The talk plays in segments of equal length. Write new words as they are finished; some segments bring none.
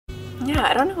Yeah,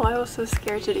 I don't know why I was so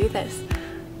scared to do this.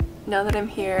 Now that I'm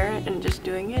here and just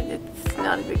doing it, it's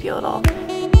not a big deal at all.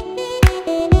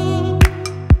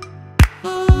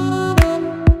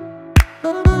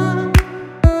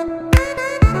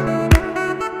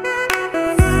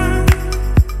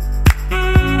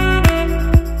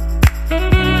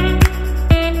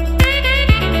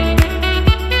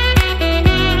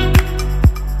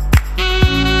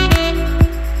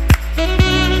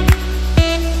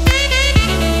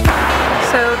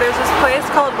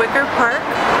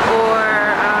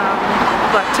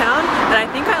 And I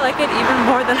think I like it even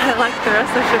more than I like the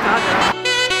rest of Chicago.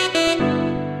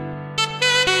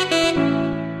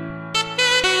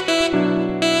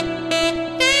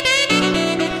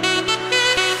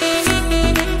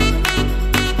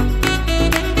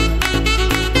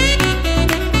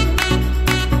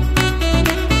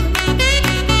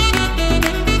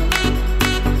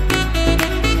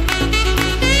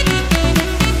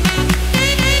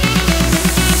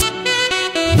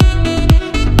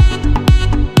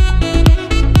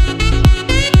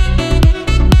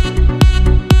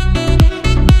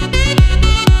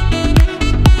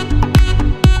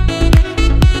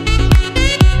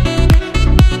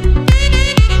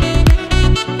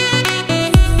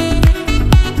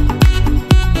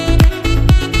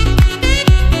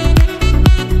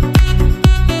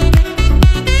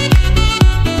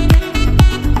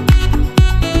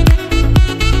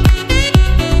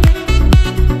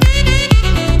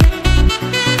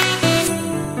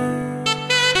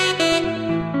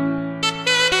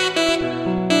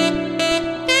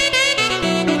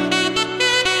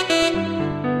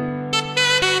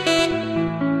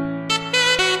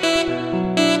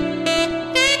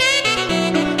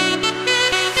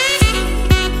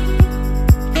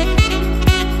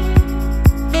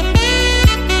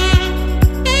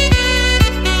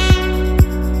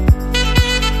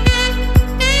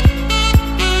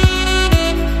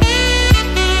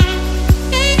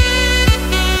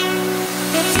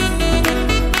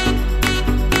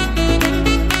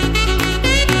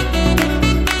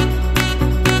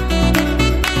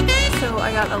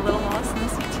 A little lost in the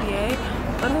CTA,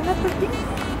 but I'm at the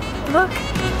beach. Look!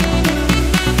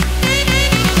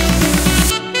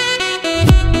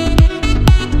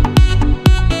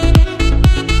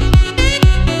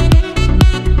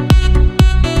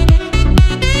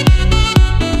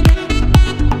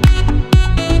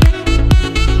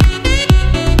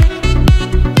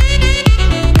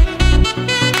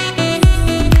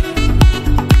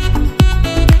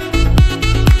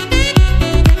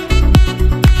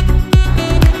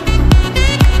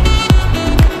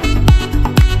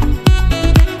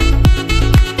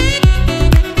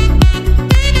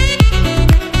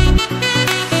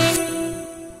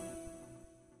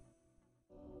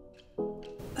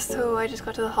 So I just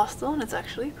got to the hostel and it's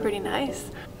actually pretty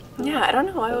nice. Yeah, I don't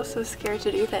know why I was so scared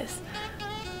to do this.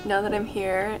 Now that I'm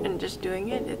here and just doing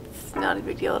it, it's not a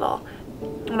big deal at all.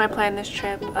 When I planned this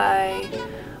trip, I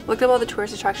looked up all the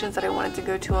tourist attractions that I wanted to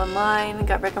go to online,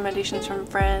 got recommendations from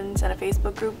friends and a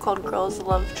Facebook group called Girls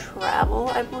Love Travel,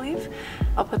 I believe.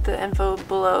 I'll put the info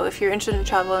below. If you're interested in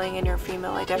traveling and you're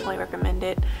female, I definitely recommend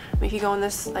it. If you go in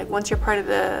this, like once you're part of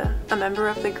a member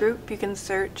of the group, you can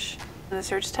search in the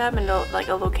search tab and like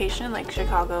a location like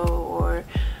Chicago or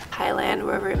Thailand,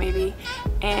 wherever it may be,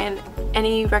 and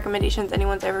any recommendations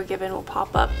anyone's ever given will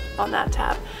pop up on that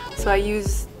tab. So I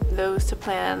use those to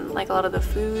plan like a lot of the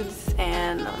foods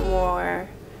and more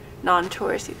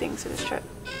non-touristy things for this trip.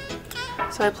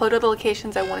 So I uploaded the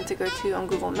locations I wanted to go to on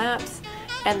Google Maps,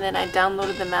 and then I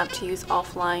downloaded the map to use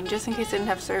offline just in case I didn't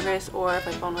have service, or if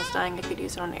my phone was dying I could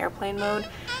use it on airplane mode.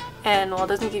 And while it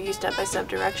doesn't give you step-by-step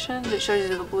directions, it shows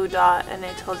you the blue dot and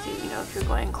it tells you, if you're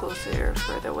going closer or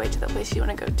further away to the place you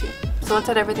want to go to. So once I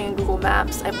had everything in Google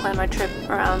Maps, I planned my trip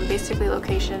around basically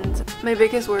locations. My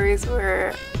biggest worries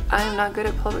were I am not good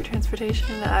at public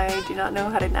transportation. I do not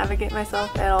know how to navigate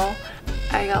myself at all.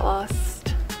 I got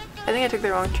lost. I think I took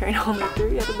the wrong train only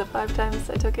 3 out of the 5 times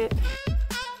I took it.